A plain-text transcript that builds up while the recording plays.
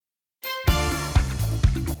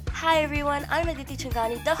Hi everyone, I'm Aditi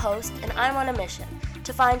Chungani, the host, and I'm on a mission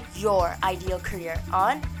to find your ideal career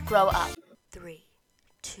on Grow Up. Three,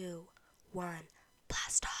 two, one,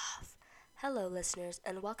 blast off. Hello, listeners,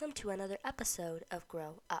 and welcome to another episode of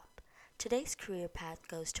Grow Up. Today's career path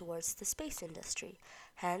goes towards the space industry,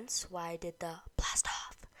 hence why I did the blast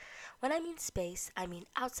off. When I mean space, I mean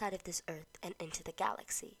outside of this Earth and into the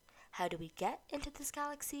galaxy. How do we get into this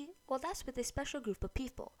galaxy? Well, that's with a special group of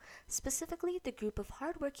people, specifically the group of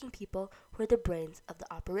hardworking people who are the brains of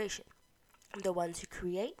the operation, the ones who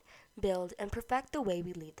create, build, and perfect the way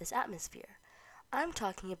we leave this atmosphere. I'm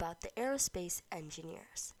talking about the aerospace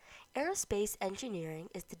engineers. Aerospace engineering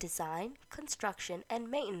is the design, construction, and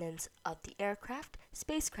maintenance of the aircraft,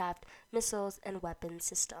 spacecraft, missiles, and weapon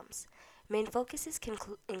systems. Main focuses can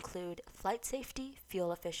include flight safety,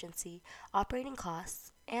 fuel efficiency, operating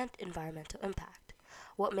costs, and environmental impact.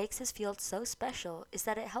 What makes this field so special is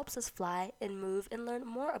that it helps us fly and move and learn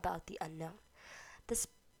more about the unknown. The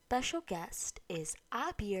special guest is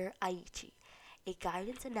Abir Aichi, a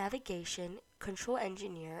guidance and navigation control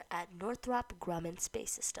engineer at Northrop Grumman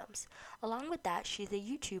Space Systems. Along with that, she's a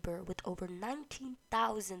YouTuber with over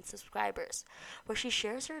 19,000 subscribers, where she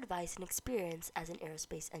shares her advice and experience as an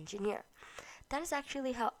aerospace engineer. That is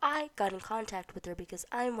actually how I got in contact with her because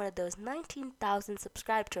I'm one of those 19,000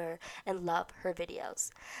 subscribed to her and love her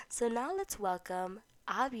videos. So now let's welcome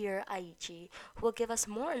Abir Aichi, who will give us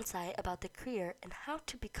more insight about the career and how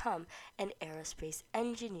to become an aerospace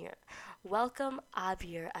engineer. Welcome,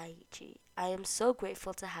 Abir Aichi. I am so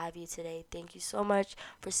grateful to have you today. Thank you so much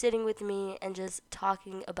for sitting with me and just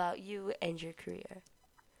talking about you and your career.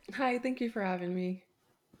 Hi, thank you for having me.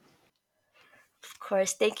 Of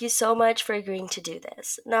course, thank you so much for agreeing to do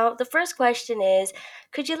this. Now, the first question is,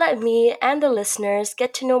 could you let me and the listeners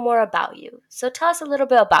get to know more about you? So tell us a little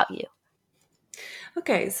bit about you.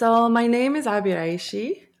 Okay, so my name is Abir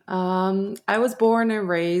Aishi. I was born and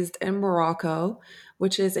raised in Morocco,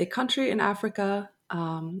 which is a country in Africa.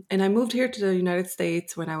 And I moved here to the United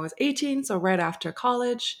States when I was 18, so right after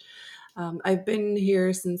college. I've been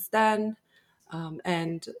here since then.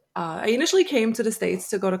 And I initially came to the States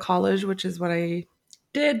to go to college, which is what I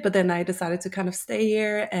did, but then I decided to kind of stay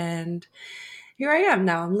here. And here I am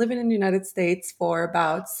now. I'm living in the United States for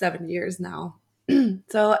about 7 years now.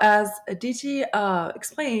 So, as Aditi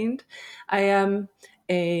explained, I am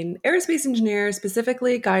an aerospace engineer,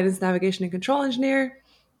 specifically guidance, navigation, and control engineer.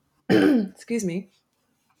 Excuse me.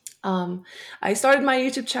 Um, I started my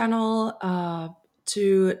YouTube channel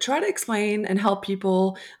to try to explain and help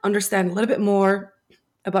people understand a little bit more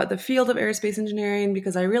about the field of aerospace engineering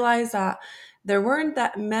because I realized that there weren't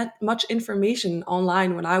that much information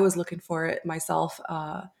online when I was looking for it myself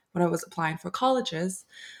when I was applying for colleges.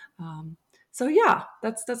 Um, so yeah,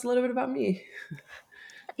 that's a little bit about me.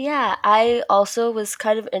 Yeah, I also was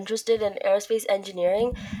kind of interested in aerospace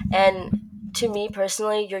engineering, and to me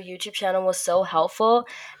personally, your YouTube channel was so helpful,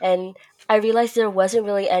 and I realized there wasn't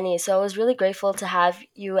really any. So I was really grateful to have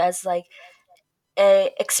you as like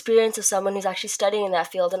a experience of someone who's actually studying in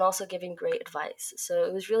that field and also giving great advice. So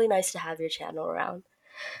it was really nice to have your channel around.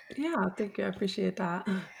 Yeah, thank you. I appreciate that.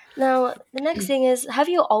 Now, the next thing is, have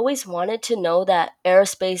you always wanted to know that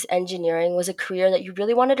aerospace engineering was a career that you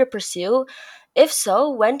really wanted to pursue? If so,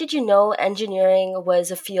 when did you know engineering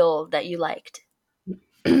was a field that you liked?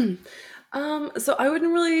 So I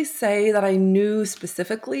wouldn't really say that I knew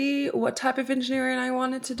specifically what type of engineering I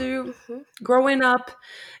wanted to do. Hmm. Growing up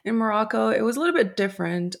in Morocco, it was a little bit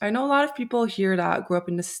different. I know a lot of people here that grew up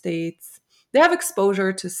in the States. They have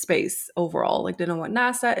exposure to space overall. Like they know what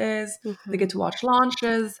NASA is, they get Hmm. to watch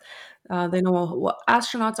launches, they know what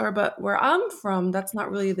astronauts are. But where I'm from, that's not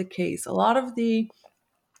really the case. A lot of the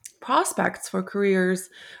prospects for careers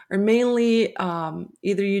are mainly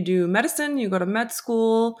either you do medicine, you go to med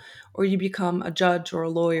school, or you become a judge or a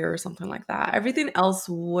lawyer or something like that. Everything else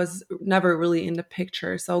was never really in the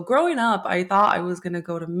picture. So growing up, I thought I was going to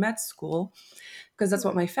go to med school because that's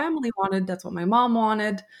what my family wanted, that's what my mom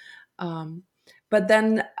wanted. Um, but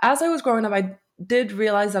then as I was growing up, I did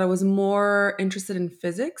realize that I was more interested in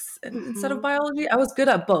physics instead of Hmm. biology. I was good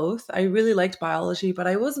at both. I really liked biology, but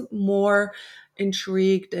I was more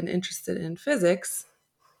intrigued and interested in physics.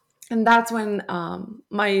 And that's when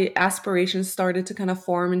my aspirations started to kind of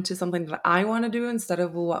form into something that I want to do instead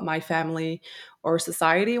of what my family or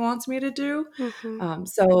society wants me to do. Hmm.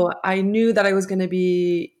 So I knew that I was going to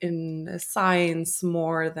be in science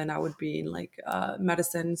more than I would be in like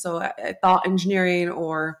medicine. So I thought engineering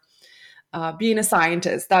or being a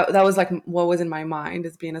scientist. That was like what was in my mind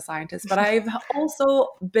is being a scientist. But I've also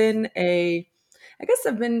been I guess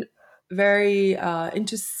I've been very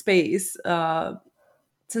into space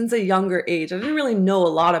since a younger age. I didn't really know a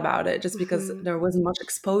lot about it just because Mhm. there wasn't much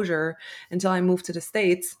exposure until I moved to the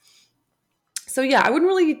States. So yeah, I wouldn't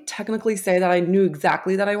really technically say that I knew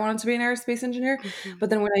exactly that I wanted to be an aerospace engineer, Mhm. but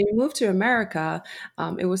then when I moved to America,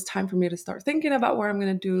 it was time for me to start thinking about what I'm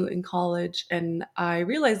going to do in college, and I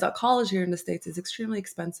realized that college here in the States is extremely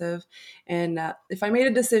expensive, and if I made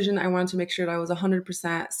a decision, I wanted to make sure that I was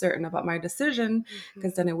 100% certain about my decision,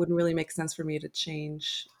 because Mhm. then it wouldn't really make sense for me to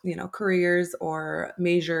change, careers or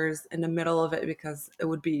majors in the middle of it because it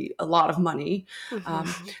would be a lot of money. Um,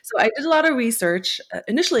 Mhm. so I did a lot of research.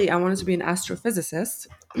 Initially, I wanted to be an astrophysicist.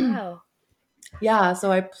 Wow. Yeah,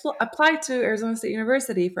 so I applied to Arizona State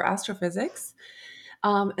University for astrophysics.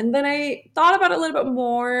 And then I thought about it a little bit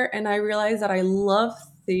more and I realized that I love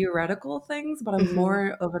theoretical things, but I'm Mhm.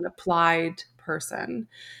 more of an applied person.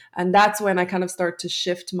 And that's when I kind of start to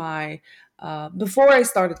shift my. Before I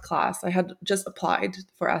started class, I had just applied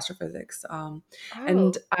for astrophysics. And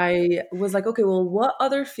Oh. I was like, okay, well, what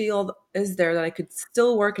other field is there that I could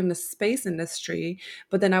still work in the space industry,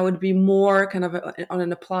 but then I would be more kind of on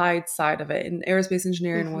an applied side of it? And aerospace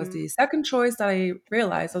engineering was Mhm. the second choice that I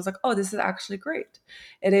realized. I was like, oh, this is actually great.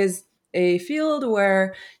 It is a field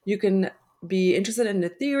where you can be interested in the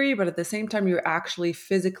theory, but at the same time, you're actually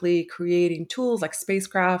physically creating tools like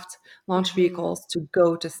spacecraft, launch Mhm. vehicles to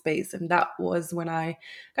go to space. And that was when I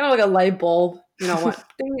kind of like a light bulb, went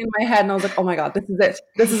ding in my head, and I was like, oh my god, this is it.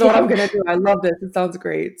 This is what I'm gonna do. I love this. It sounds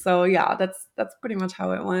great. So yeah, that's pretty much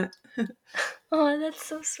how it went. Oh, that's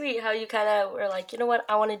so sweet how you kind of were like, you know what,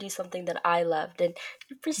 I want to do something that I loved, and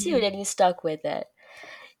you pursued and you stuck with it.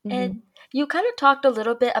 Mhm. And you kind of talked a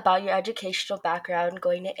little bit about your educational background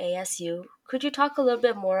going to ASU. Could you talk a little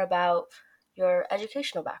bit more about your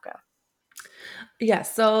educational background? Yeah,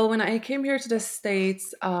 so when I came here to the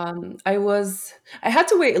States, I had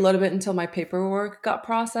to wait a little bit until my paperwork got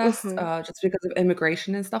processed, Mhm. just because of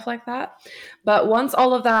immigration and stuff like that. But once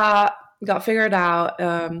all of that got figured out,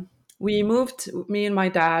 we moved, me and my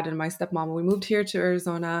dad and my stepmom, we moved here to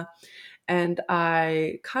Arizona, and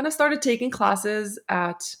I kind of started taking classes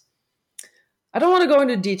at. I don't want to go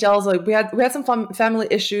into details. Like we had some family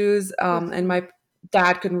issues, and Mhm. my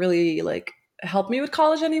dad couldn't really like help me with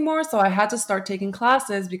college anymore, so I had to start taking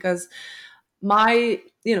classes because my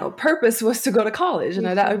purpose was to go to college, and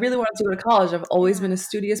I Mhm. really wanted to go to college. I've always been Yeah. a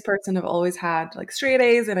studious person. I've always had like straight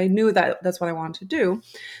A's, and I knew that that's what I wanted to do.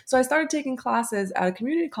 So I started taking classes at a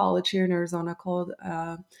community college here in Arizona called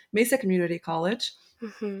Mesa Community College,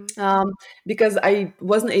 Mhm. um, because I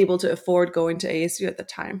wasn't able to afford going to ASU at the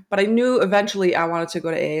time. But I knew eventually I wanted to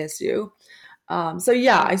go to ASU. So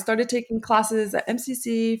yeah, I Mhm. started taking classes at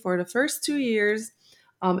MCC for the first 2 years.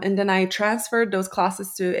 And then I transferred those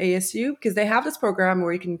classes to ASU because they have this program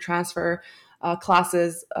where you can transfer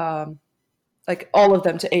classes, like all of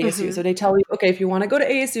them to ASU. So Mhm. they tell you, okay, if you want to go to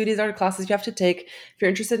ASU, these are the classes you have to take. If you're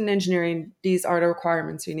interested in engineering, these are the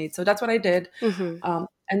requirements you need. So that's what I did. Mhm.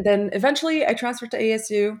 And then eventually I transferred to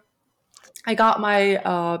ASU. I got my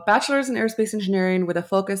bachelor's in aerospace engineering with a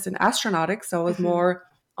focus in astronautics. So I was Mhm. more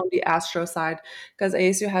on the astro side because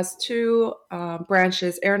ASU has two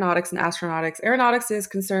branches, aeronautics and astronautics. Aeronautics is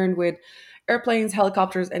concerned with airplanes,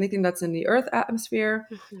 helicopters, anything that's in the Earth atmosphere.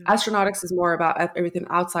 Mhm. Astronautics is more about everything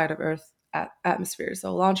outside of Earth atmosphere.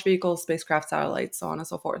 So launch vehicles, spacecraft, satellites, so on and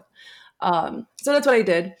so forth. So that's what I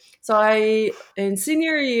did. So in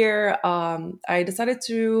senior year, I decided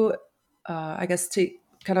to, I guess, take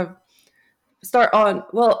kind of start on.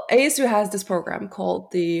 Well, ASU has this program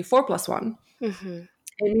called the 4+1. Mhm.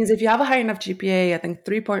 It means if you have a high enough GPA, I think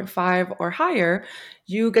 3.5 or higher,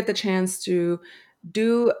 you get the chance to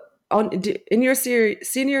do in your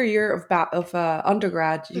senior year of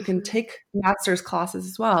undergrad, you can Mhm. take master's classes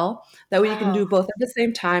as well. That way, you can do Wow. both at the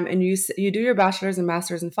same time, and you do your bachelor's and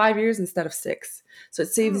master's in 5 years instead of six. So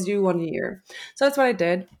it saves Oh. you 1 year. So that's what I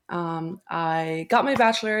did. I got my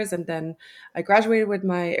bachelor's, and then I graduated with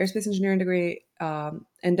my aerospace engineering degree. And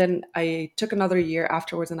then I took another year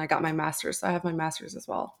afterwards, and I got my master's. So I have my master's as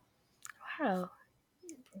well. Wow.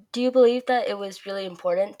 Do you believe that it was really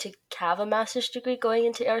important to have a master's degree going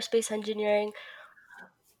into aerospace engineering?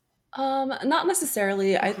 Not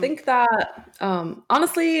necessarily. I Mhm. think that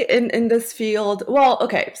honestly, in this field, well,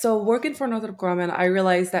 okay. So working for Northrop Grumman, I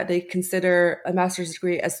realized that they consider a master's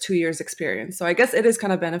degree as 2 years experience. So I guess it is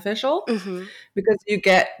kind of beneficial Mhm. because you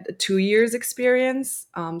get 2 years experience.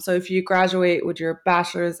 So if you graduate with your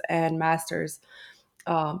bachelor's and master's,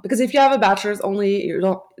 because if you have a bachelor's only, you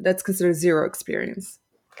don't. That's considered zero experience.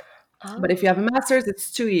 But if you have Oh. a master's,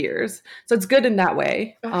 it's 2 years. So it's good in that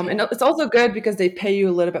way. And Okay. it's also good because they pay you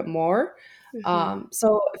a little bit more. Mhm.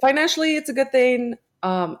 So financially, it's a good thing.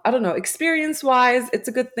 I don't know, experience wise, it's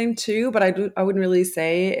a good thing too, but I wouldn't really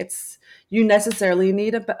say it's you necessarily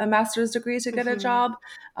need a master's degree to get a Mm-hmm. job.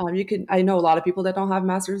 You can I know a lot of people that don't have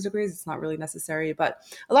master's degrees. It's not really necessary, but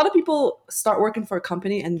a lot of people start working for a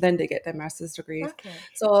company and then they get their master's degrees. Okay.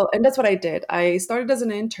 So, and that's what I did. I started as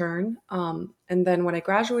an intern, and then when I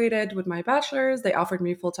graduated with my bachelor's, they offered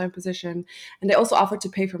me a full time position, and they also offered to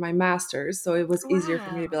pay for my master's. So it was easier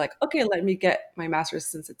for me to be Wow. like, okay, let me get my master's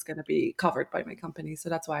since it's going to be covered by my company. So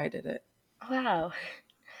that's why I did it. Wow.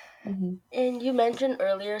 Hmm. And you mentioned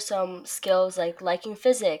earlier some skills like liking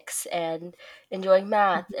physics and enjoying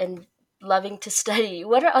math and loving to study.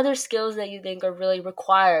 What are other skills that you think are really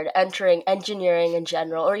required entering engineering in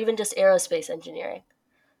general, or even just aerospace engineering?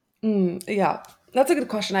 Yeah, that's a good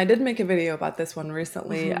question. I did make a video about this one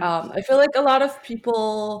recently. Mm-hmm. I feel like a lot of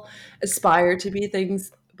people aspire to be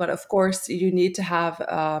things, but of course, you need to have,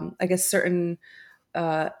 I guess, certain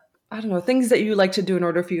uh, I don't know, things that you like to do in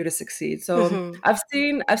order for you to succeed. So Mm-hmm.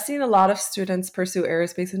 I've seen a lot of students pursue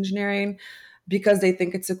aerospace engineering because they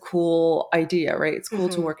think it's a cool idea, right? It's cool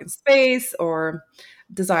to Mm-hmm. work in space or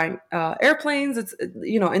design airplanes. It's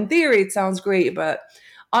in theory it sounds great, but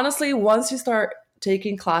honestly, once you start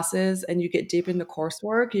taking classes and you get deep into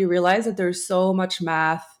coursework, you realize that there's so much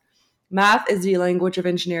math. Math is the language of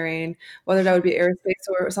engineering, whether that would be aerospace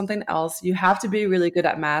or something else. You have to be really good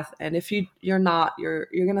at math, and if you're not, you're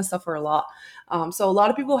gonna suffer a lot. So a lot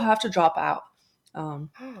of people have to drop out Oh.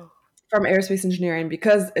 from aerospace engineering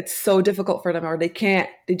because it's so difficult for them, or they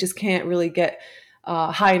just can't really get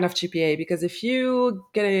high enough GPA. Because if you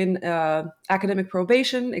get in academic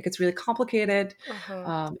probation, it gets really complicated.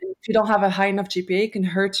 Uh-huh. If you don't have a high enough GPA, it can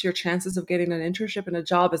hurt your chances of getting an internship and a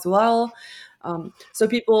job as well. So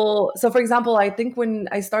for example, I think when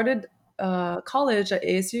I started college at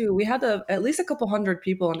ASU, we had at least a couple hundred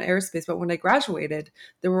people in aerospace, but when I graduated,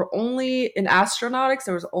 there were only in astronautics,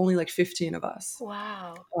 there was only like 15 of us.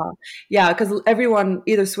 Wow. Uh, yeah, because everyone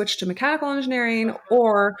either switched to mechanical engineering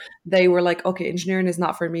or they were like, okay, engineering is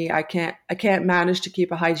not for me. I can't manage to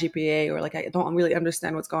keep a high GPA, or like I don't really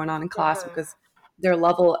understand what's going on in class Uh-huh. because their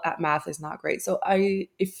level at math is not great. So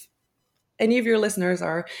if any of your listeners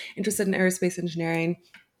are interested in aerospace engineering,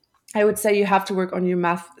 I would say you have to work on your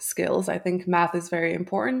math skills. I think math is very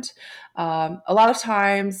important. A lot of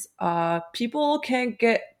times, people can't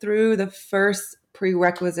get through the first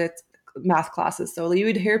prerequisite math classes. So you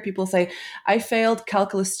would hear people say, I failed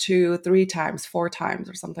calculus 2 3 times, 4 times,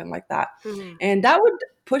 or something like that. Mm-hmm. And that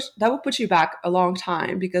would put you back a long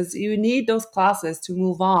time because you need those classes to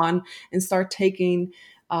move on and start taking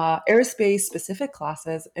aerospace specific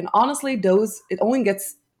classes. And honestly, those it only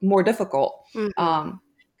gets more difficult. Mm-hmm. Um,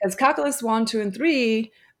 because calculus 1, 2, and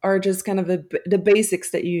 3 are just kind of the basics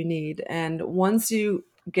that you need. And once you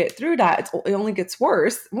get through that, it only gets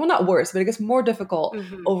worse. Well, not worse, but it gets more difficult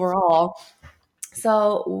Mm-hmm. overall.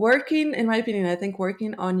 So working, in my opinion, I think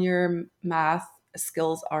working on your math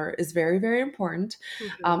skills is very, very important.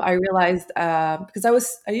 Mm-hmm. I realized because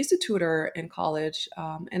I used to tutor in college,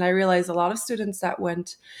 and I realized a lot of students that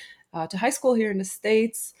went to high school here in the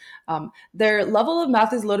States. Their level of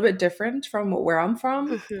math is a little bit different from where I'm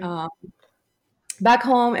from. Mm-hmm. Back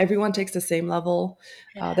home, everyone takes the same level.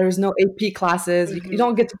 Yeah. There's no AP classes. You Mm-hmm.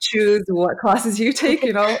 don't get to choose what classes you take,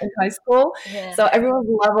 in high school. Yeah. So everyone's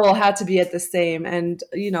level had to be at the same. And,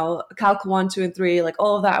 Calc 1, 2, and 3, like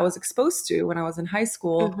all of that I was exposed to when I was in high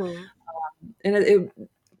school. Mm-hmm. And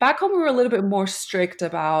back home we were a little bit more strict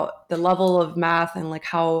about the level of math and like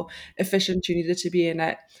how efficient you needed to be in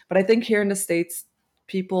it. But I think here in the States,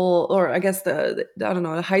 people, or I guess I don't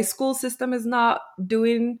know, the high school system is not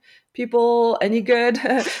doing people any good,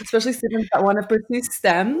 especially students that want to pursue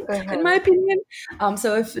STEM, in my Uh-huh. opinion.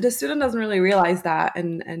 So if the student doesn't really realize that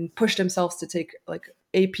and push themselves to take like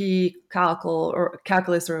AP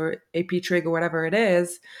calculus or AP trig or whatever it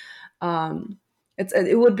is, um,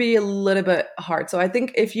 it would be a little bit hard. So I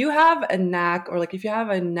think if you have a knack, or like if you have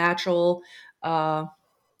a natural, uh,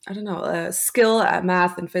 I don't know, a skill at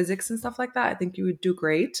math and physics and stuff like that, I think you would do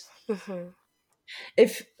great. Mm-hmm.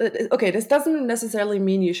 If Okay, this doesn't necessarily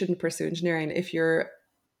mean you shouldn't pursue engineering if you're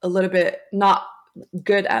a little bit not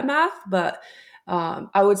good at math, but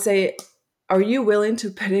I would say, are you willing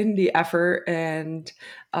to put in the effort and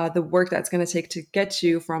the work that's going to take to get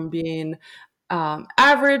you from being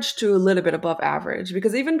average to a little bit above average?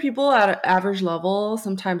 Because even people at an average level,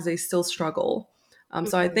 sometimes they still struggle.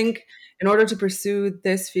 So I Mm-hmm. think in order to pursue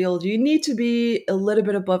this field, you need to be a little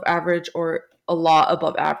bit above average or a lot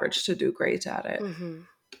above average to do great at it. Mm-hmm.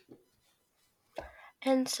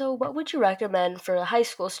 And so, what would you recommend for high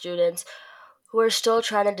school students who are still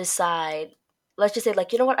trying to decide? Let's just say,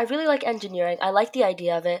 like, you know what, I really like engineering. I like the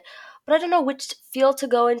idea of it, but I don't know which field to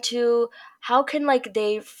go into. How can like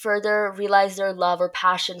they further realize their love or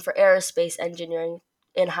passion for aerospace engineering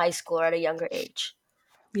in high school or at a younger age?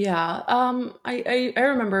 Yeah, I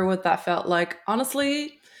remember what that felt like.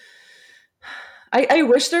 Honestly, I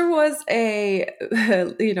wish there was a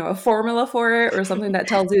a formula for it or something that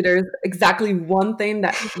tells you there's exactly one thing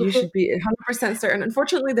that you should be 100% certain.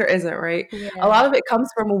 Unfortunately, there isn't, right? A Yeah. lot of it comes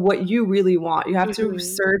from what you really want. You have to Mhm.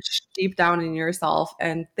 search deep down in yourself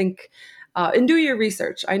and think and do your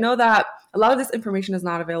research. I know that a lot of this information is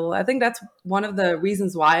not available. I think that's one of the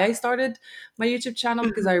reasons why I started my YouTube channel,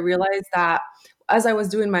 because I Mhm. realized that as I was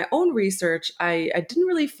doing my own research, I didn't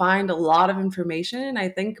really find a lot of information. And I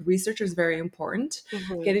think research is very important.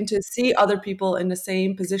 Mhm. Getting to see other people in the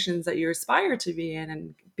same positions that you aspire to be in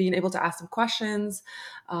and being able to ask them questions,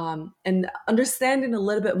 and understanding a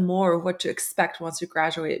little bit more of what to expect once you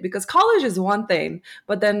graduate. Because college is one thing,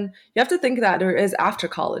 but then you have to think that there is after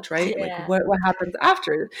college, right? Like Yeah. what happens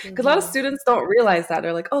after? Because a lot of Mhm. students don't realize that.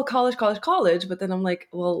 They're like, oh, college, college, college. But then I'm like,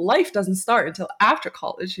 well, life doesn't start until after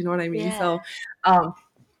college. You know what I mean? Yeah. So um,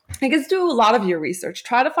 I guess do a lot of your research.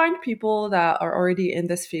 Try to find people that are already in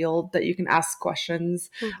this field that you can ask questions,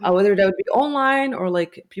 Mhm. whether that would be online or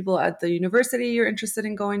like people at the university you're interested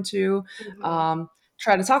in going to. Mhm. Um,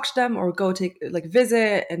 Try to talk to them or go take like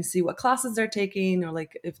visit and see what classes they're taking or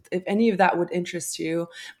like if any of that would interest you.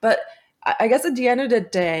 But I guess at the end of the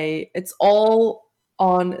day, it's all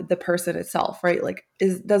on the person itself, right? Like,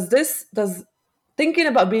 does thinking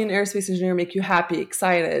about being an aerospace engineer make you happy,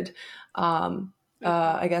 excited? Um, Mhm.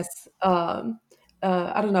 I guess I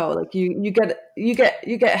don't know, like you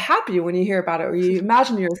get happy when you hear about it or you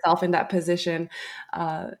imagine yourself in that position,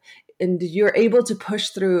 uh, and you're able to push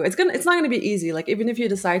through. It's not gonna be easy. Like even if you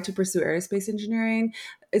decide to pursue aerospace engineering,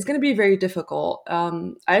 it's gonna be very difficult.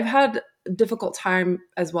 I've had a difficult time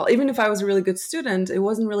as well. Even if I was a really good student, it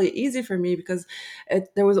wasn't really easy for me because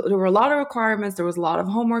there were a lot of requirements, there was a lot of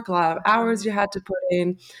homework, a lot of hours Mhm. you had to put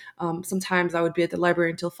in. Sometimes I would be at the library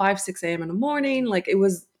until 5, 6 a.m. in the morning. Like it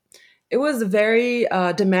was a very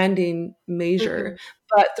demanding major. Mhm.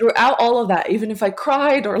 But throughout all of that, even if I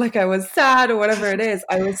cried or like I was sad or whatever it is,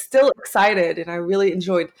 I was still excited and I really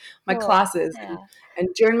enjoyed my Oh, classes. yeah. And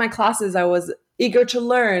during my classes, I was eager to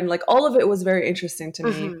learn. Like all of it was very interesting to me,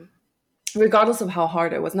 Mhm. regardless of how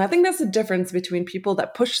hard it was. And I think that's the difference between people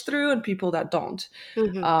that push through and people that don't.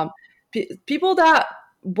 Mhm. Um, People that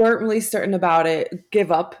weren't really certain about it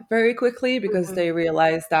give up very quickly because Mhm. they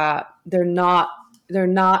realize that they're not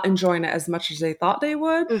enjoying it as much as they thought they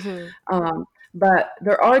would. Mhm. But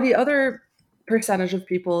there are the other percentage of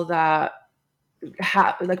people that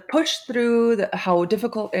have like push through how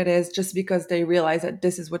difficult it is just because they realize that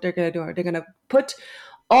this is what they're going to do. They're going to put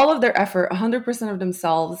all of their effort, 100% of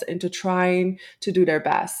themselves, into trying to do their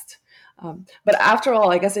best. But after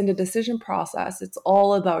all, I guess in the decision process, it's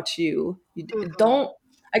all about you. Mhm. Don't,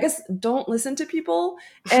 I guess, don't listen to people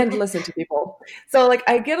and listen to people. So, like,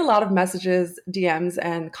 I get a lot of messages, DMs,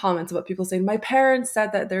 and comments about people saying, my parents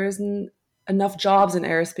said that there isn't enough jobs in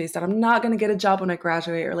aerospace, that I'm not going to get a job when I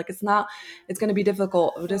graduate, or like it's going to be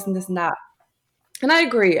difficult, or this and that. And I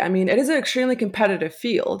agree. I mean, it is an extremely competitive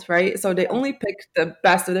field, right? So they only pick the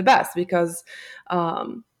best of the best because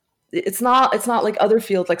um, it's not like other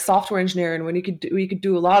fields like software engineering when you could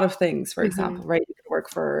do a lot of things. For Mhm. example, right? You could work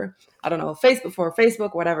for, I don't know,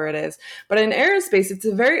 Facebook, whatever it is. But in aerospace,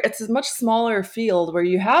 it's a much smaller field where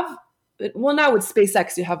you have, well, now with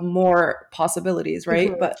SpaceX you have more possibilities,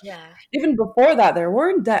 right? Mhm. But Yeah. even before that, there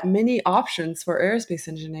weren't that many options for aerospace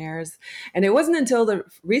engineers, and it wasn't until the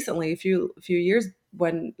recently, a few years,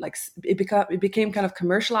 when like it became kind of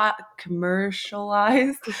commercialized.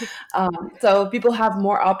 So people have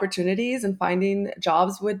more opportunities in finding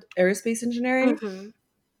jobs with aerospace engineering. Mhm.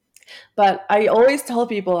 But I always tell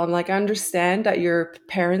people, I'm like, I understand that your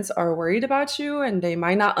parents are worried about you and they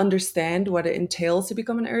might not understand what it entails to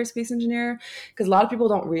become an aerospace engineer. Because a lot of people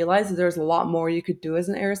don't realize that there's a lot more you could do as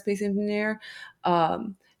an aerospace engineer.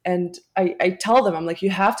 And I tell them, I'm like, you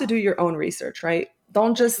have to do your own research, right?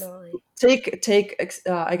 Don't just Definitely.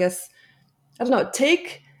 I guess, I don't know,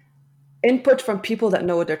 take input from people that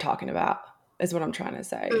know what they're talking about, is what I'm trying to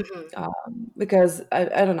say. Mhm. Because I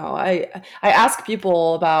don't know, I ask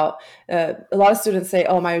people about, a lot of students say,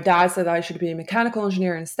 oh, my dad said I should be a mechanical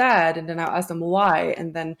engineer instead, and then I ask them why,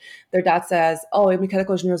 and then their dad says, oh,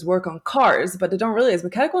 mechanical engineers work on cars, but they don't realize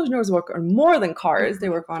mechanical engineers work on more than cars. They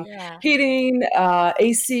Mhm. work on Yeah. heating,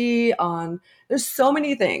 AC, on, there's so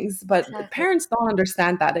many things, but Exactly. parents don't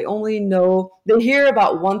understand that. They only know, they hear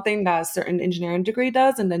about one thing that a certain engineering degree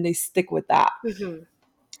does, and then they stick with that. Mhm.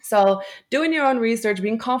 So, doing your own research,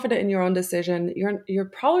 being confident in your own decision, you're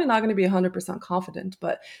probably not going to be 100% confident,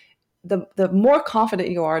 but the more confident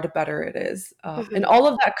you are, the better it is. And Mhm. all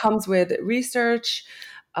of that comes with research.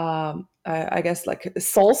 I guess like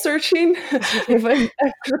soul searching, if I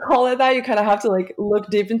could call it that. You kind of have to like look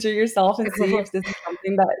deep into yourself and see if this is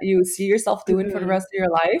something that you see yourself doing for the Mhm. rest of your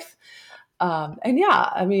life. And yeah,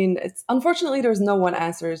 I mean, it's unfortunately there's no one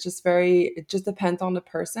answer. It just depends on the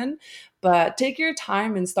person. But take your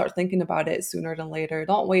time and start thinking about it sooner than later.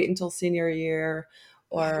 Don't wait until senior year,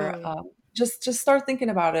 or Mhm. just start thinking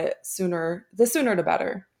about it sooner. The sooner the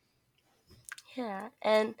better. Yeah,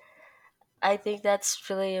 and I think that's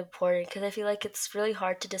really important because I feel like it's really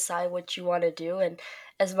hard to decide what you want to do. And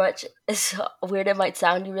as much as weird it might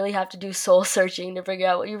sound, you really have to do soul searching to figure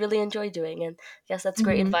out what you really enjoy doing. And I guess that's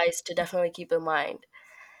great Hmm. advice to definitely keep in mind.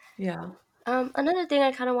 Yeah. Another thing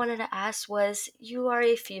I kind of wanted to ask was you are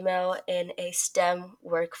a female in a STEM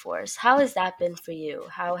workforce. How has that been for you?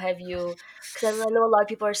 How have you, because I know a lot of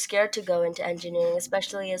people are scared to go into engineering,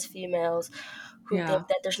 especially as females who think Yeah.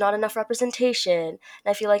 that there's not enough representation. And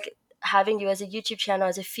I feel like having you as a YouTube channel,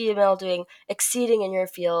 as a female doing exceeding in your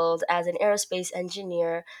field as an aerospace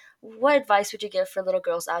engineer, what advice would you give for little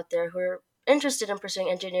girls out there who are interested in pursuing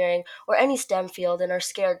engineering or any STEM field and are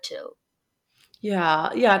scared to? Yeah,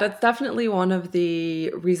 yeah, that's definitely one of the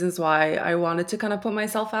reasons why I wanted to kind of put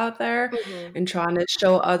myself out there Mm-hmm. and trying to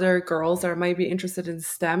show other girls that might be interested in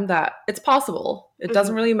STEM that it's possible. It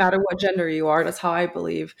doesn't Mm-hmm. really matter what gender you are. That's how I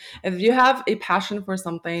believe. If you have a passion for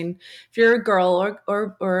something, if you're a girl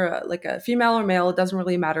or like a female or male, it doesn't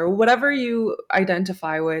really matter. Whatever you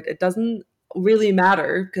identify with, it doesn't really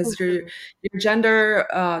matter because your gender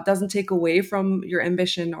doesn't take away from your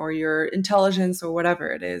ambition or your intelligence or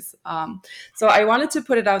whatever it is. So I wanted to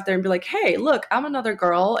put it out there and be like, hey, look, I'm another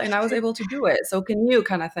girl and I was able to do it. So can you,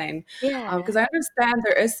 kind of thing. Yeah. Because I understand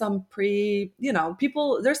there is some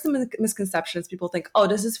people, there's some misconceptions. People think, oh,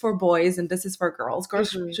 this is for boys and this is for girls.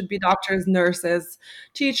 Girls Mm-hmm. should be doctors, nurses,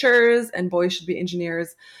 teachers, and boys should be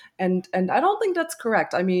engineers. And I don't think that's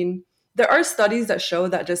correct. I mean, there are studies that show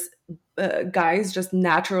that just guys just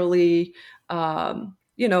naturally want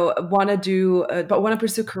to do but want to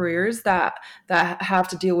pursue careers that have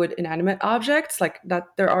to deal with inanimate objects, like that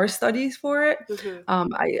there are studies for it.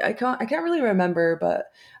 Mm-hmm. I can't really remember, but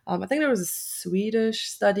I think there was a Swedish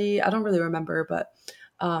study. I don't really remember, but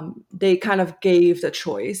they kind of gave the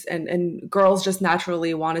choice, and girls just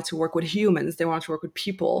naturally wanted to work with humans. They wanted to work with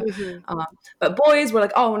people. Mm-hmm. um, but boys were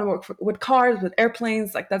like, oh, I want to work with cars, with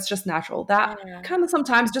airplanes. Like that's just natural. That Yeah. kind of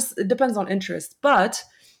sometimes just it depends on interest, but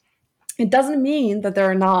it doesn't mean that there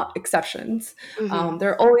are not exceptions. Mm-hmm.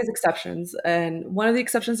 There are always exceptions, and one of the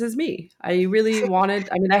exceptions is me. I really wanted.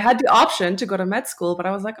 I mean, I had the option to go to med school, but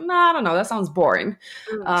I was like, nah, I don't know. That sounds boring.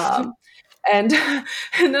 Mm. Um, and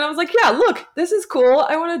and then I was like, yeah, look, this is cool.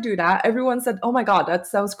 I want to do that. Everyone said, oh my god, that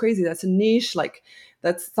sounds crazy. That's a niche. Like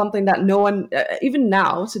that's something that no one, even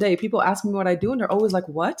now today, people ask me what I do, and they're always like,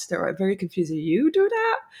 what? They're very confused. You do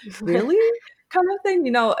that? Really? Kind of thing.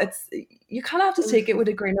 It's you kind of have to take it with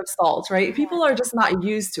a grain of salt, right? People are just not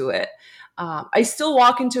used to it. I still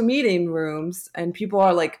walk into meeting rooms and people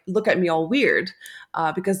are like, look at me all weird,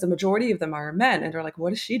 because the majority of them are men, and they're like,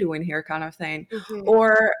 what is she doing here, kind of thing. Mm-hmm.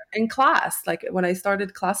 Or in class, like when I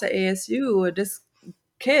started class at ASU, this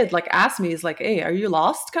kid like asked me, he's like, hey, are you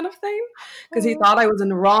lost, kind of thing, because he Oh, thought I was in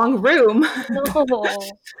the wrong room. no.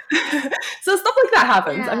 So stuff like that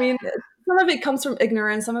happens. I Yeah. mean, some of it comes from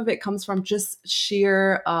ignorance, some of it comes from just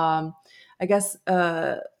sheer I guess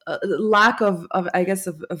lack of I guess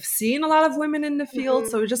of seeing a lot of women in the field.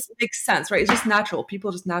 Mm-hmm. So it just makes sense, right? It's just natural.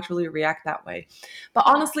 People just naturally react that way. But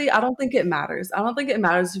Yeah. honestly, I don't think it matters. I don't think it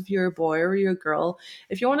matters if you're a boy or you're a girl.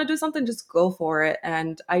 If you want to do something, just go for it.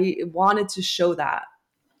 And I wanted to show that,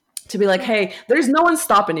 to be like, Yeah. hey, there's no one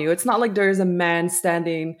stopping you. It's not like there's a man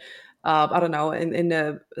standing, I don't know, in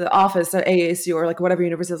the office at ASU or like whatever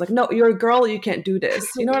university is like, no, you're a girl, you can't do this.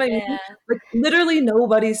 You know what I mean? Yeah. Like literally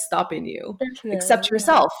nobody's stopping you Definitely. except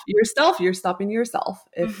yourself. Yourself, you're stopping yourself.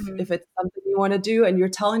 Mm-hmm. If it's something you want to do and you're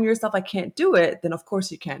telling yourself I can't do it, then of course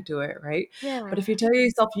you can't do it, right? But Yeah. if you tell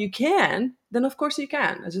yourself you can, then of course you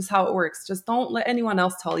can. It's just how it works. Just don't let anyone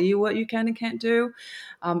else tell you what you can and can't do.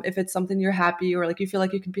 If it's something you're happy or like you feel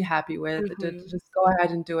like you can be happy with, Mm-hmm. just go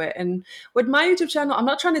ahead and do it. And with my YouTube channel, I'm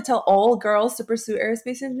not trying to tell all girls to pursue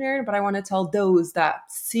aerospace engineering, but I want to tell those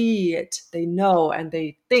that see it, they know, and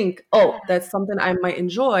they think, Yeah. oh, that's something I might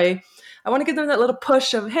enjoy. I want to give them that little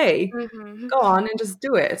push of, hey, Mm-hmm. go on and just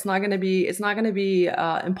do it. It's not gonna be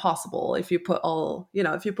impossible if you put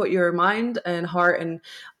if you put your mind and heart and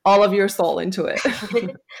all of your soul into it.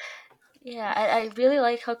 Yeah, I really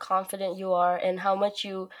like how confident you are and how much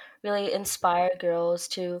you really inspire girls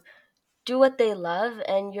to do what they love,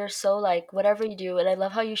 and you're so like whatever you do. And I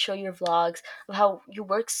love how you show your vlogs of how you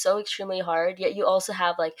work so extremely hard, yet you also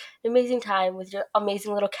have like an amazing time with your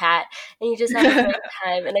amazing little cat, and you just have a great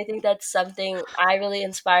time. And I think that's something I really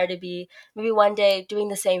inspire to be maybe one day doing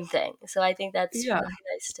the same thing. So I think that's Yeah,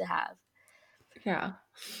 really nice to have. yeah,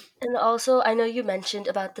 And also, I know you mentioned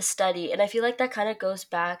about the study, and I feel like that kind of goes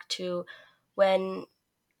back to when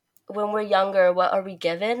when we're younger, what are we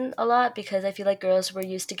given a lot? Because I feel like girls were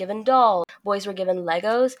used to given dolls, boys were given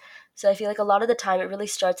Legos. So I feel like a lot of the time it really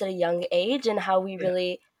starts at a young age, and how we yeah.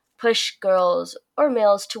 really push girls or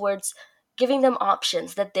males towards giving them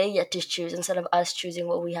options that they get to choose instead of us choosing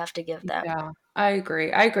what we have to give them. Yeah, I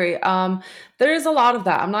agree. I agree. There is a lot of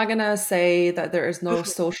that. I'm not gonna say that there is no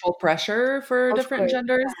social pressure for Of different course.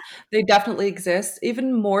 genders. They definitely exist.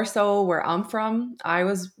 Even more so where I'm from. I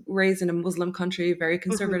was raised in a Muslim country, very Hmm.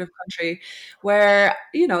 conservative country, where,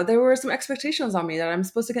 there were some expectations on me that I'm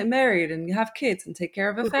supposed to get married and have kids and take care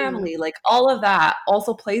of a Hmm. family. Like all of that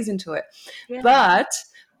also plays into it. Yeah.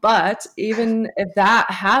 But even if that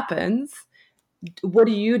happens, what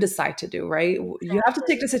do you decide to do, right? You have to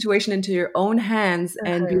take Exactly. the situation into your own hands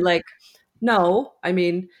and be Uh-huh. like, no, I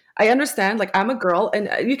mean, I understand, like I'm a girl and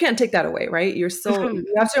you can't take that away, right? Hmm.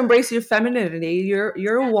 You have to embrace your femininity.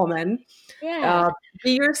 You're a woman. Yeah. Uh,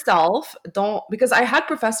 be yourself. Don't, because I had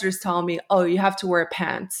professors tell me, oh, you have to wear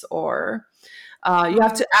pants or you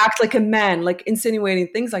have Mhm. to act like a man, like insinuating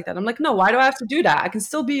things like that. I'm like, no, why do I have to do that? I can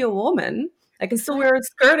still be a woman. I can still wear a Exactly.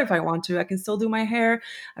 skirt if I want to. I can still do my hair.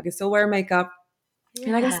 I can still wear makeup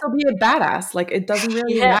and I can Yeah. still be a badass. Like it doesn't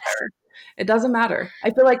really Yes. matter. It doesn't matter.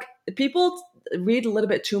 I feel like people read a little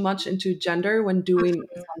bit too much into gender when doing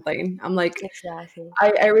Mhm. something. I'm like, Exactly.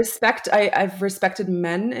 I've respected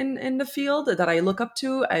men in the field that I look up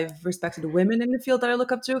to. I've respected women in the field that I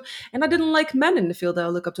look up to. And I didn't like men in the field that I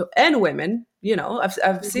look up to and women.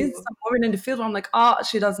 I've seen Mhm. some women in the field where I'm like, oh,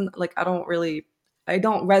 she doesn't like, I don't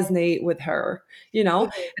resonate with her.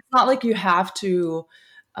 Mhm. It's not like you have to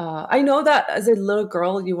I know that as a little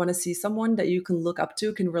girl, you want to see someone that you can look up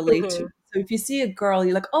to, can relate to. Mhm. So if you see a girl,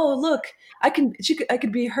 you're like, "Oh, look, I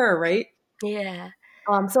could be her, right?" Yeah.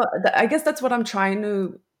 I guess that's what I'm trying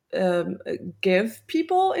to um, give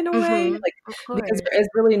people in a way, Mhm. like Of because course. there is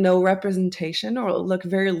really no representation or like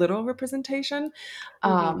very little representation.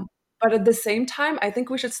 Mhm. Um, but at the same time, I think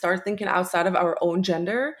we should start thinking outside of our own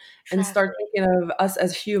gender and start Exactly. thinking of us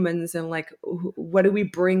as humans and like what do we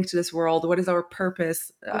bring to this world? What is our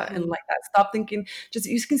purpose? And Mhm. like that. Stop thinking just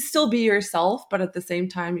you can still be yourself, but at the same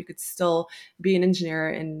time, you could still be an engineer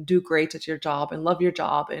and do great at your job and love your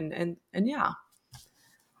job and yeah.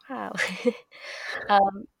 Wow.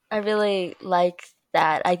 I really like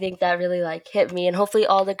that. I think that really like hit me, and hopefully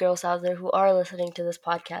all the girls out there who are listening to this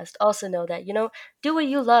podcast also know that, do what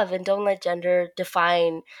you love and don't let gender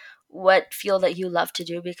define what field that you love to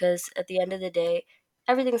do, because at the end of the day,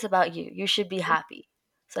 everything's about you. You should be happy.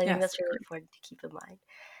 So I think Yes. that's really important to keep in mind.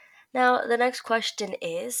 Now, the next question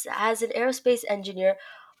is, as an aerospace engineer,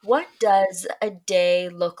 what does a day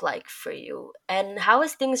look like for you? And how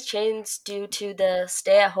has things changed due to the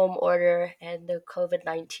stay at home order and the COVID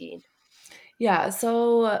 19? Yeah,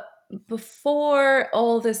 so before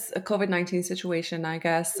all this COVID-19 situation, I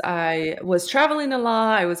guess I was traveling a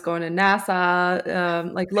lot. I was going to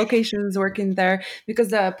NASA, like locations working there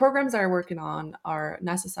because the programs I'm working on are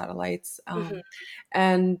NASA satellites. Hmm.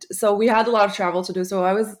 And so we had a lot of travel to do. So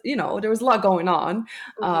I was, there was a lot going on.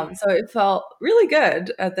 Hmm. So it felt really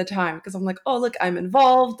good at the time because I'm like, oh, look, I'm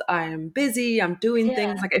involved. I'm busy. I'm doing Yeah.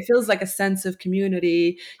 things. Like it feels like a sense of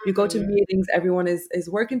community. You go to Hmm. meetings, everyone is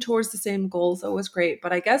working towards the same goal. So it was great.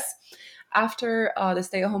 But I guess after the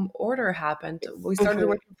stay at home order happened, we started Hmm.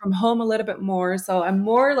 working from home a little bit more. So I'm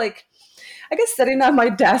more like, I guess, sitting at my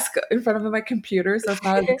desk in front of my computer. So it's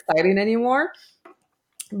not as exciting anymore.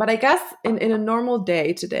 But I guess in a normal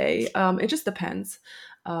day today, it just depends.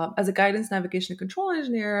 As a guidance, navigation, and control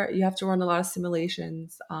engineer, you have to run a lot of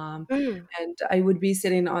simulations. Mm. And I would be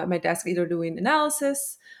sitting at my desk either doing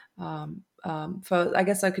analysis. For I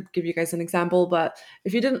guess I could give you guys an example, but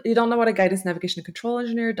if you don't know what a guidance, navigation, and control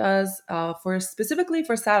engineer does, for specifically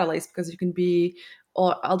for satellites, because you can be,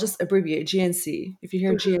 or I'll just abbreviate GNC. If you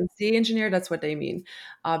hear Hmm. GNC engineer, that's what they mean.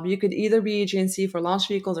 You could either be GNC for launch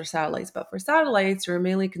vehicles or satellites, but for satellites, you're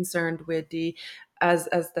mainly concerned with as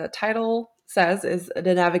the title says, is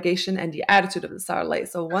the navigation and the attitude of the satellite.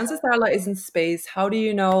 So once a satellite is in space, how do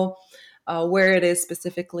you know where it is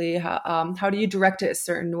specifically? How do you direct it a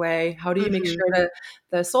certain way? How do you make Hmm. sure that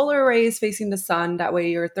the solar array is facing the sun? That way,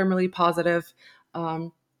 you're thermally positive.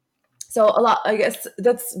 Um, So a lot, I guess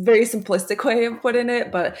that's very simplistic way of putting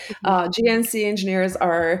it, but Mhm. GNC engineers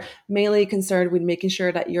are mainly concerned with making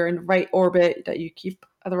sure that you're in the right orbit, that you keep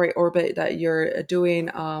the right orbit, that you're doing.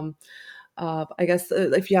 I guess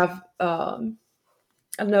if you have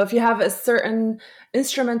I don't know if you have a certain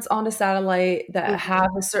instruments on the satellite that Mhm. have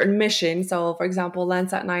a certain mission. So, for example,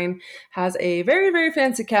 Landsat 9 has a very, very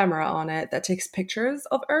fancy camera on it that takes pictures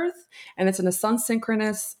of Earth, and it's in a sun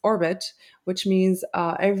synchronous orbit, which means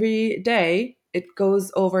every day it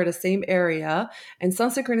goes over the same area. And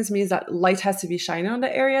sun synchronous means that light has to be shining on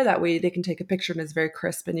the area. That way they can take a picture and it's very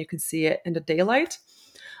crisp and you can see it in the daylight.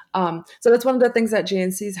 So that's one of the things that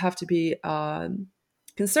JNCs have to be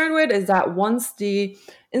concerned with is that once the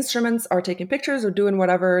instruments are taking pictures or doing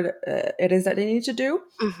whatever it is that they need to do,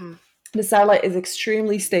 Mhm. the satellite is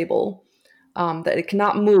extremely stable. That it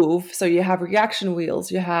cannot move. So you have reaction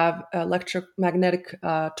wheels, you have electromagnetic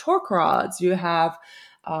torque rods, you have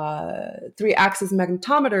three-axis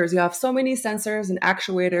magnetometers. You have so many sensors and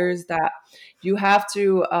actuators that you have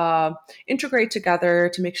to integrate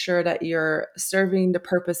together to make sure that you're serving the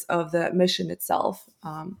purpose of the mission itself.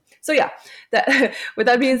 So yeah, that, with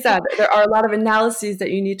that being said, there are a lot of analyses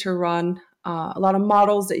that you need to run, a lot of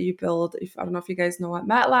models that you build. If I don't know if you guys know what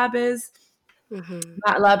MATLAB is. Mhm.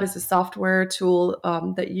 MATLAB is a software tool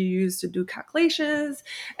that you use to do calculations.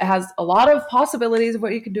 It has a lot of possibilities of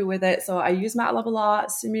what you can do with it. So I use MATLAB a lot,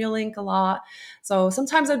 Simulink a lot. So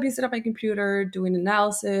sometimes I'd be sitting at my computer doing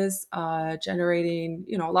analysis, generating,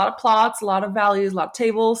 a lot of plots, a lot of values, a lot of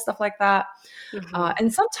tables, stuff like that. Mhm.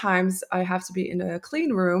 And sometimes I have to be in a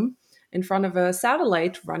clean room in front of a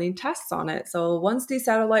satellite running tests on it. So once the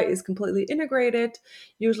satellite is completely integrated,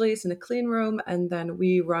 usually it's in a clean room, and then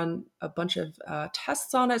we run a bunch of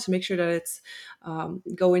tests on it to make sure that it's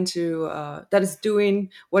that it's doing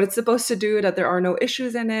what it's supposed to do, that there are no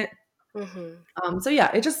issues in it. Mhm. So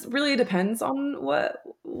yeah, it just really depends on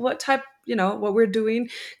what type, what we're doing,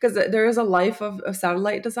 because there is a life of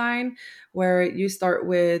satellite design where you start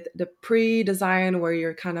with the pre-design where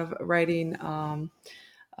you're kind of writing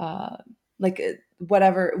uh, like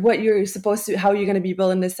whatever what you're supposed to how you're going to be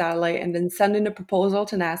building this satellite, and then sending a proposal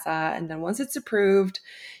to NASA, and then once it's approved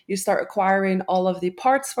you start acquiring all of the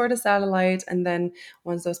parts for the satellite, and then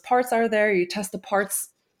once those parts are there you test the parts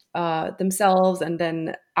themselves, and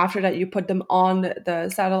then after that you put them on the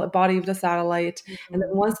satellite body of the satellite, and then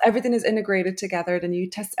Mhm. once everything is integrated together then you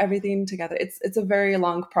test everything together. It's a very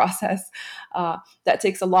long process that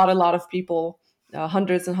takes a lot of people,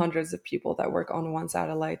 hundreds and hundreds of people that work on one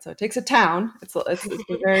satellite. So it takes a town. It's a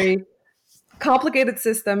very complicated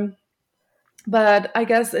system. But I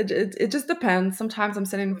guess it just depends. Sometimes I'm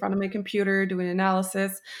sitting in front of my computer doing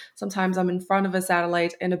analysis. Sometimes I'm in front of a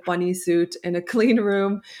satellite in a bunny suit in a clean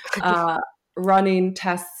room, uh, running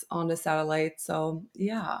tests on the satellite. So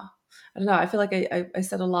yeah, I don't know. I feel like I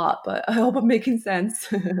said a lot, but I hope I'm making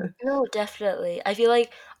sense. No, definitely. I feel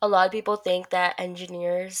like a lot of people think that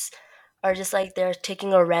engineers are just like they're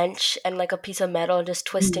taking a wrench and like a piece of metal and just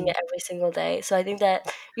twisting Mm, it every single day. So I think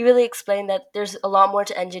that you really explained that there's a lot more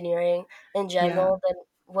to engineering in yeah. general than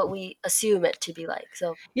what we assume it to be like.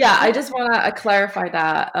 So Yeah, yeah. I just want to clarify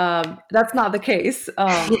that that's not the case.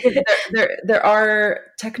 There are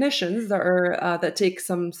technicians that are that take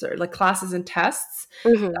some sort of like classes and tests.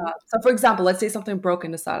 Mhm. So, for example, let's say something broke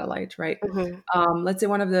in the satellite, right? Mhm. Let's say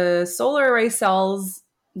one of the solar array cells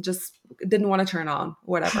just didn't want to turn on,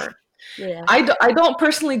 whatever. Yeah. I don't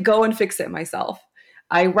personally go and fix it myself.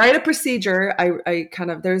 I write a procedure. I kind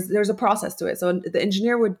of there's a process to it. So the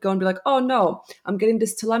engineer would go and be like, "Oh no, I'm getting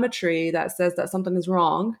this telemetry that says that something is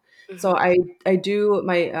wrong." So Mhm. I do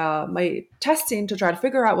my testing to try to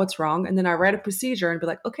figure out what's wrong, and then I write a procedure and be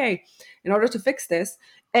like, "Okay, in order to fix this,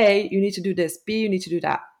 A, you need to do this. B, you need to do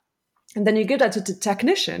that." And then you give that to the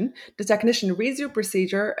technician. The technician reads your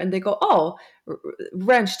procedure and they go, "Oh,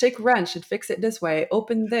 wrench, take wrench and fix it this way.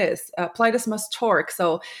 Open this, apply this much torque."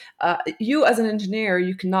 So, you as an engineer,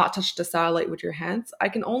 you cannot touch the satellite with your hands. I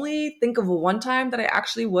can only think of one time that I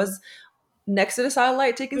actually was next to the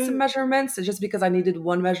satellite taking some Mhm. measurements, just because I needed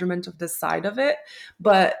one measurement of the side of it.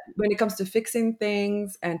 But when it comes to fixing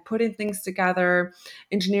things and putting things together,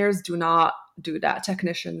 engineers do not do that.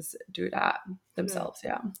 Technicians do that Mhm. themselves.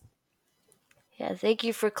 Yeah. Yeah, thank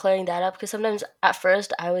you for clearing that up because sometimes at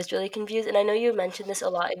first I was really confused, and I know you mentioned this a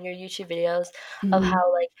lot in your YouTube videos of Mhm.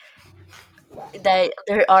 how like that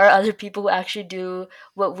there are other people who actually do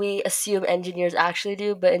what we assume engineers actually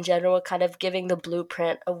do, but in general, kind of giving the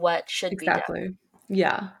blueprint of what should be done. Exactly.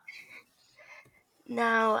 Yeah.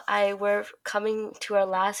 Now, we're coming to our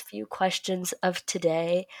last few questions of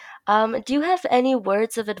today. Do you have any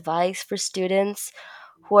words of advice for students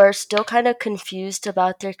who are still kind of confused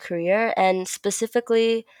about their career? And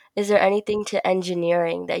specifically, is there anything to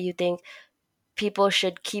engineering that you think people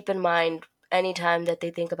should keep in mind anytime that they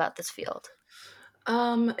think about this field?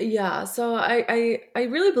 Yeah, so I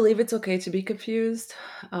really believe it's okay to be confused.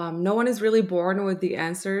 No one is really born with the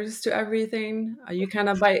answers to everything. You kind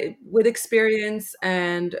of by with experience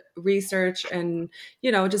and research and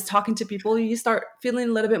just talking to people, you start feeling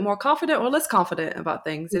a little bit more confident or less confident about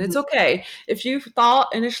things. And it's Mhm. okay. If you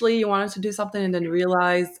thought initially you wanted to do something and then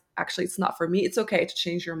realized actually it's not for me, it's okay to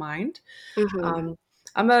change your mind. Mhm. Um,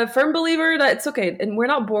 I'm a firm believer that it's okay, and we're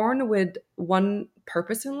not born with one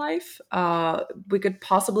purpose in life. We could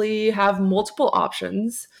possibly have multiple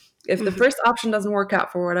options. If the Mhm. first option doesn't work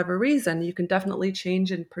out for whatever reason, you can definitely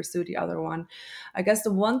change and pursue the other one. I guess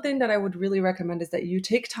the one thing that I would really recommend is that you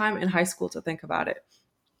take time in high school to think about it.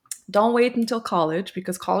 Don't wait until college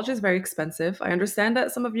because college is very expensive. I understand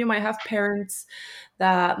that some of you might have parents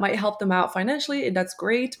that might help them out financially, and that's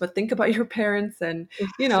great, but think about your parents and,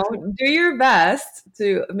 do your best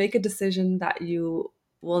to make a decision that you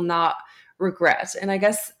will not regret. And I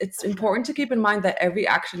guess it's important to keep in mind that every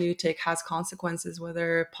action you take has consequences,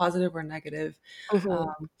 whether positive or negative. Mhm.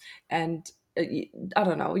 Um, and I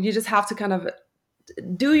don't know, you just have to kind of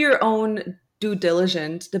do your own due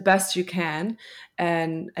diligence the best you can,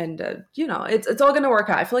 and it's all going to work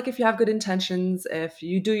out. I feel like if you have good intentions, if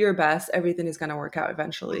you do your best, everything is going to work out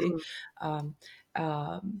eventually. Mhm. um,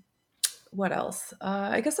 um, what else?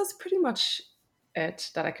 I guess that's pretty much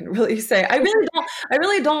it that I can really say. I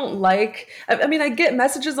really don't like, I mean, I get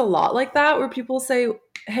messages a lot like that where people say,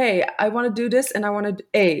 hey, I want to do this and I want to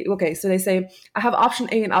a okay, so they say I have option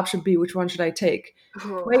A and option B, which one should I take?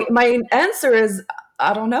 Mhm. My answer is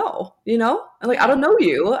I don't know. I'm like, I Yeah, don't know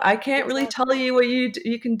you. I can't really tell exactly. you what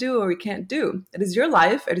you can do or you can't do. It is your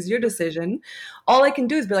life. It is your decision. All I can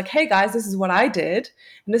do is be like, hey guys, this is what I did,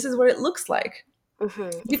 and this is what it looks like.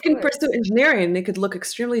 Mhm. You Of can pursue course. engineering, and it could look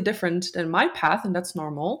extremely different than my path, and that's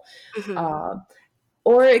normal. Mhm. Uh,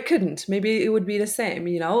 or it couldn't. Maybe it would be the same.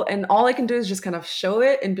 And all I can do is just kind of show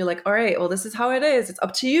it and be like, all right, well, this is how it is. It's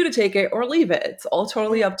up to you to take it or leave it. It's all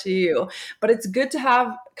totally Yeah. up to you. But it's good to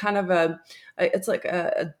have kind of it's like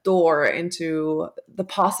a door into the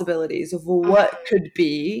possibilities of what could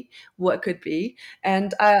be.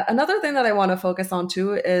 And another thing that I want to focus on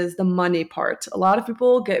too is the money part. A lot of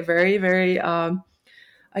people get very, very,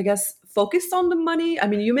 I guess, focused on the money. I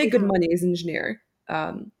mean, you make good Mhm. money as an engineer,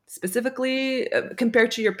 specifically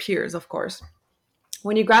compared to your peers, of course.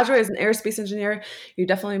 When you graduate as an aerospace engineer, you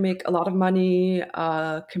definitely make a lot of money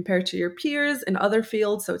compared to your peers in other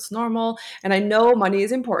fields, so it's normal. And I know money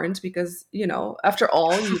is important because, after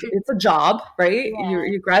all, it's a job, right? Yeah.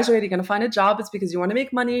 You graduate, you're going to find a job. It's because you want to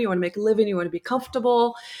make money, you want to make a living, you want to be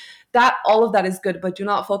comfortable. That all of that is good, but do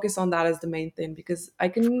not focus on that as the main thing because I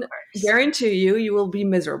Of can course. guarantee you will be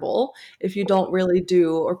miserable if you don't really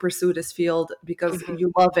do or pursue this field because Mhm.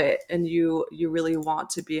 you love it and you really want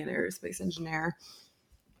to be an aerospace engineer.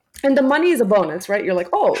 And the money is a bonus, right? You're like,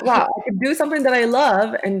 oh wow, I could do something that I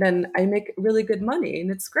love and then I make really good money and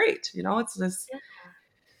it's great. It's just Yeah.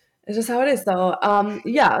 it's just how it is. So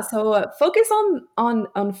yeah, so focus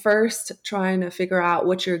on first trying to figure out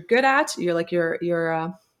what you're good at. You're like your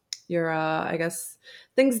I guess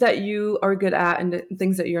things that you are good at and the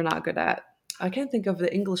things that you're not good at. I can't think of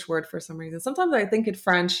the English word for some reason. Sometimes I think in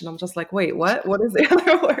French and I'm just like, wait, what is the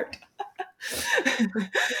other word?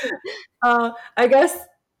 I guess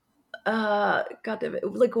god damn it,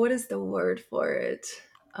 like what is the word for it?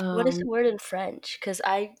 What is um the word in French? Because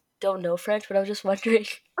I don't know French, but I was just wondering.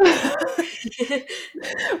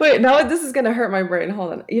 Wait, now this is gonna hurt my brain.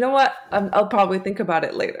 Hold on. You know what? I'll probably think about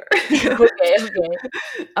it later. Okay,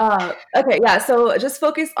 okay. Okay, yeah. So just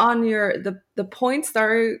focus on the points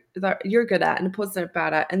that you're good at and the points that you're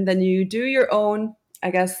bad at, and then you do your own. I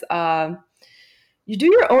guess you do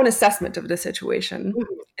your own assessment of the situation.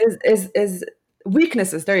 Mhm. Is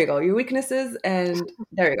weaknesses? There you go. Your weaknesses, and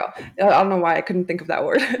there you go. I don't know why I couldn't think of that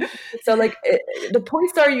word. So like the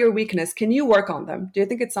points are your weakness. Can you work on them? Do you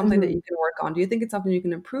think it's something that Mhm. you can work on? Do you think it's something you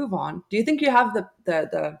can improve on? Do you think you have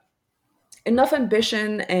the enough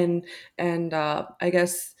ambition and I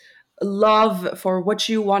guess love for what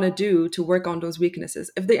you want to do to work on those weaknesses?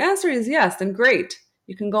 If the answer is yes, then great.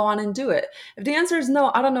 You can go on and do it. If the answer is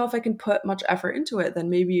no, I don't know if I can put much effort into it, then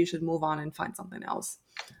maybe you should move on and find something else.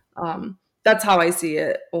 That's how I see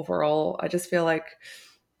it overall. I just feel like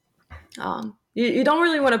you don't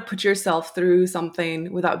really want to put yourself through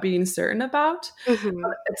something without being certain about. But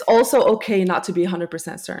Mhm. it's also okay not to be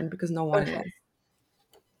 100% certain because no one Okay. is.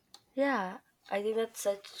 Yeah, I think that's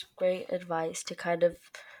such great advice to kind of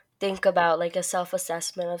think about like a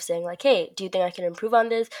self-assessment of saying like, hey, do you think I can improve on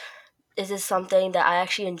this? Is this something that I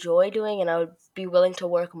actually enjoy doing and I would be willing to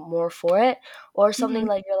work more for it? Or something Mhm.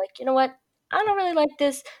 like you're like, you know what? I don't really like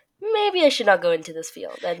this. Maybe I should not go into this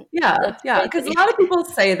field. And Yeah, that's yeah, great because that a lot of people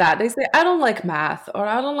say that. They say, "I don't like math," or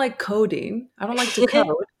 "I don't like coding. I don't like to you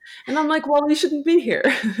code." And I'm like, "Well, you shouldn't be here."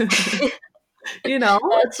 You know?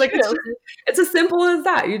 It's That's like true. it's as simple as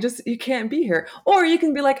that. You can't be here. Or you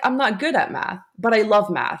can be like, "I'm not good at math, but I love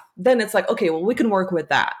math." Then it's like, "Okay, well, we can work with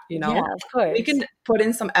that," you Yeah, know? of We course. can put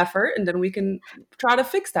in some effort and then we can try to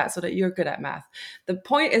fix that so that you're good at math. The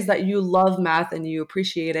point is that you love math and you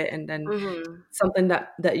appreciate it and then Hmm. something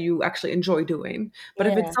that you actually enjoy doing. But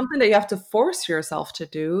if it's Yeah, something that you have to force yourself to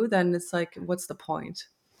do, then it's like, what's the point?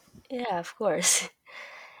 yeah, of course.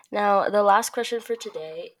 Now, the last question for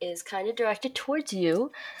today is kind of directed towards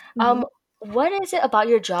you. Mhm. What is it about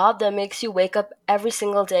your job that makes you wake up every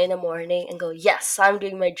single day in the morning and go, yes, I'm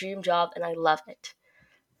doing my dream job and I love it?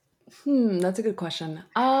 That's a good question.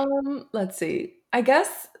 Let's see. I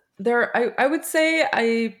guess I would say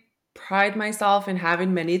I pride myself in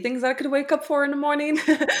having many things that I could wake up for in the morning.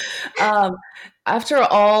 um, After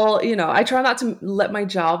all, I try not to let my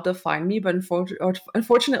job define me, but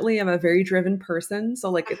unfortunately, I'm a very driven person. So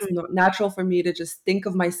like it's Mhm, natural for me to just think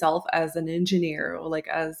of myself as an engineer or like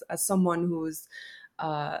as someone who's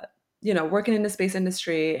uh working in the space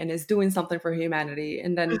industry and is doing something for humanity.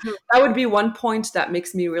 And then mhm. that would be one point that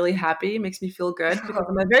makes me really happy, makes me feel good because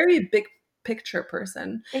I'm a very big picture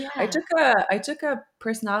person. I Yeah. took a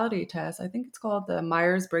personality test. I think it's called the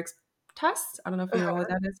Myers-Briggs test. I don't know if you know what Uh-huh.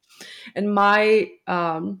 that is. And my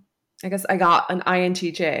I guess I got an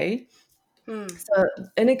INTJ. Mm. So,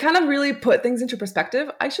 and it kind of really put things into perspective.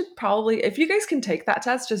 I should probably, if you guys can take that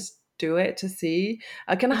test, just do it to see.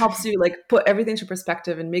 It kind of helps you like put everything into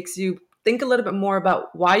perspective and makes you think a little bit more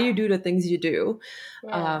about why you do the things you do.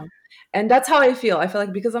 Yeah. Um, and that's how I feel. I feel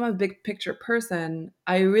like because I'm a big picture person,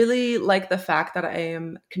 I really like the fact that I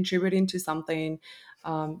am contributing to something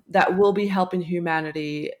that will be helping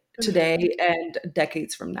humanity today Mhm. and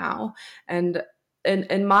decades from now. And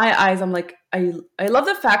in my eyes, I'm like, I love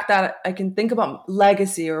the fact that I can think about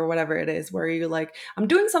legacy or whatever it is, where you like, I'm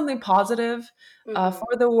doing something positive Mhm.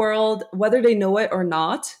 for the world, whether they know it or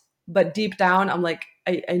not. But deep down, I'm like,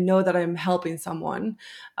 I know that I'm helping someone.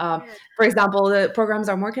 Yeah. For example, the programs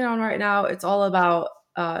I'm working on right now, it's all about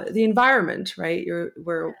the environment, right?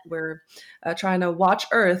 We're trying to watch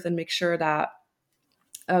Earth and make sure that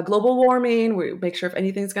global warming, we make sure if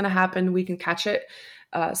anything's going to happen, we can catch it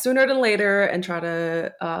sooner than later and try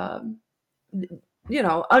to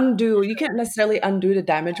undo. You can't necessarily undo the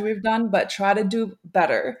damage we've done, but try to do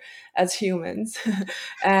better as humans.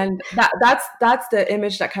 And that's the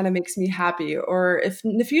image that kind of makes me happy. Or if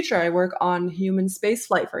in the future I work on human space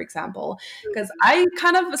flight, for example, because Mhm. I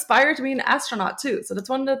kind of aspire to be an astronaut too, so that's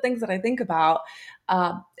one of the things that I think about.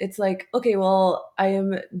 It's like, okay, well, I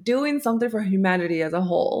am doing something for humanity as a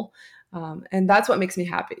whole, and that's what makes me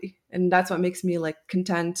happy, and that's what makes me like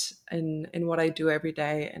content in what I do every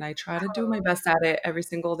day, and I try to do my Oh, best at it every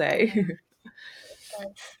single day.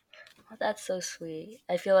 that's that's so sweet.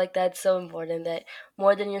 I feel like that's so important that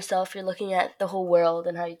more than yourself, you're looking at the whole world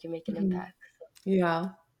and how you can make an Mhm. impact.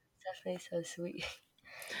 Yeah. Definitely so sweet.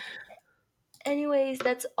 Anyways,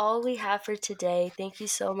 that's all we have for today. Thank you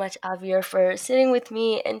so much, Avir, for sitting with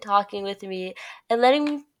me and talking with me and letting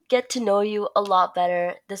me get to know you a lot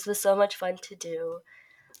better. This was so much fun to do.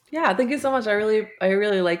 Yeah, thank you so much. I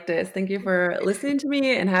really like this. Thank you for listening to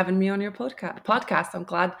me and having me on your podcast. I'm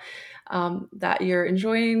glad that you're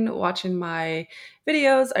enjoying watching my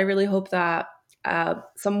videos. I really hope that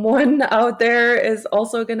someone out there is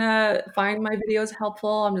also gonna find my videos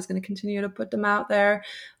helpful. I'm just gonna continue to put them out there.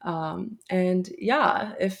 And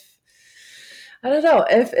yeah, if I don't know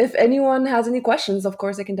if anyone has any questions, of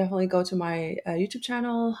course, I can definitely go to my YouTube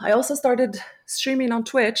channel. I also started streaming on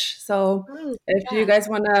Twitch, so Mm, if you yeah. guys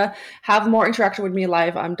want to have more interaction with me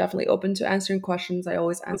live, I'm definitely open to answering questions. I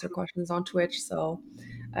always answer questions on Twitch. So,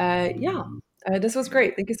 yeah, this was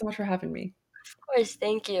great. Thank you so much for having me. Of course,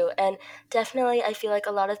 thank you. And definitely, I feel like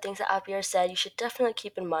a lot of things that Abir said, you should definitely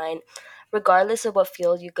keep in mind, regardless of what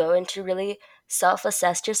field you go into, really self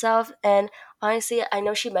assess yourself. And honestly, I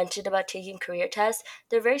know she mentioned about taking career tests.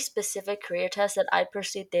 They're very specific career tests that I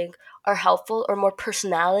personally think are helpful or more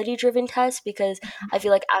personality driven tests because I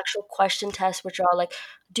feel like actual question tests, which are like,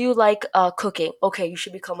 do you like cooking? Okay, you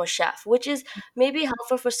should become a chef, which is maybe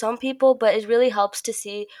helpful for some people, but it really helps to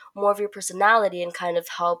see more of your personality and kind of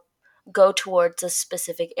help go towards a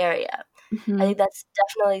specific area. I Hmm. think that's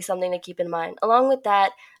definitely something to keep in mind. Along with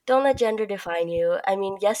that, don't let gender define you. I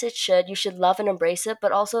mean, yes, it should. You should love and embrace it,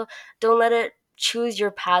 but also don't let it choose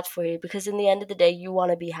your path for you, because in the end of the day, you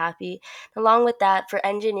want to be happy. Along with that, for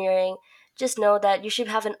engineering, just know that you should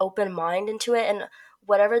have an open mind into it, and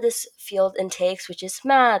whatever this field intakes, which is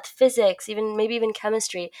math, physics, even maybe even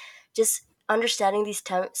chemistry, just understanding these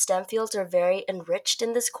STEM fields are very enriched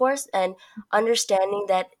in this course, and understanding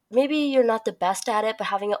that maybe you're not the best at it, but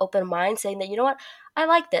having an open mind, saying that, you know what, I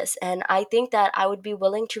like this, and I think that I would be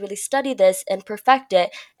willing to really study this and perfect it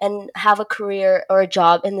and have a career or a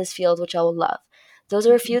job in this field, which I will love. Those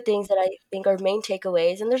are a few things that I think are main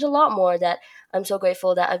takeaways, and there's a lot more that I'm so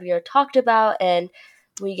grateful that Abir talked about, and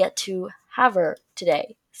we get to have her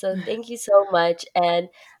today. So thank you so much, and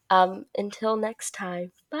until next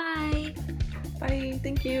time, bye. Bye.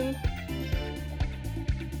 Thank you.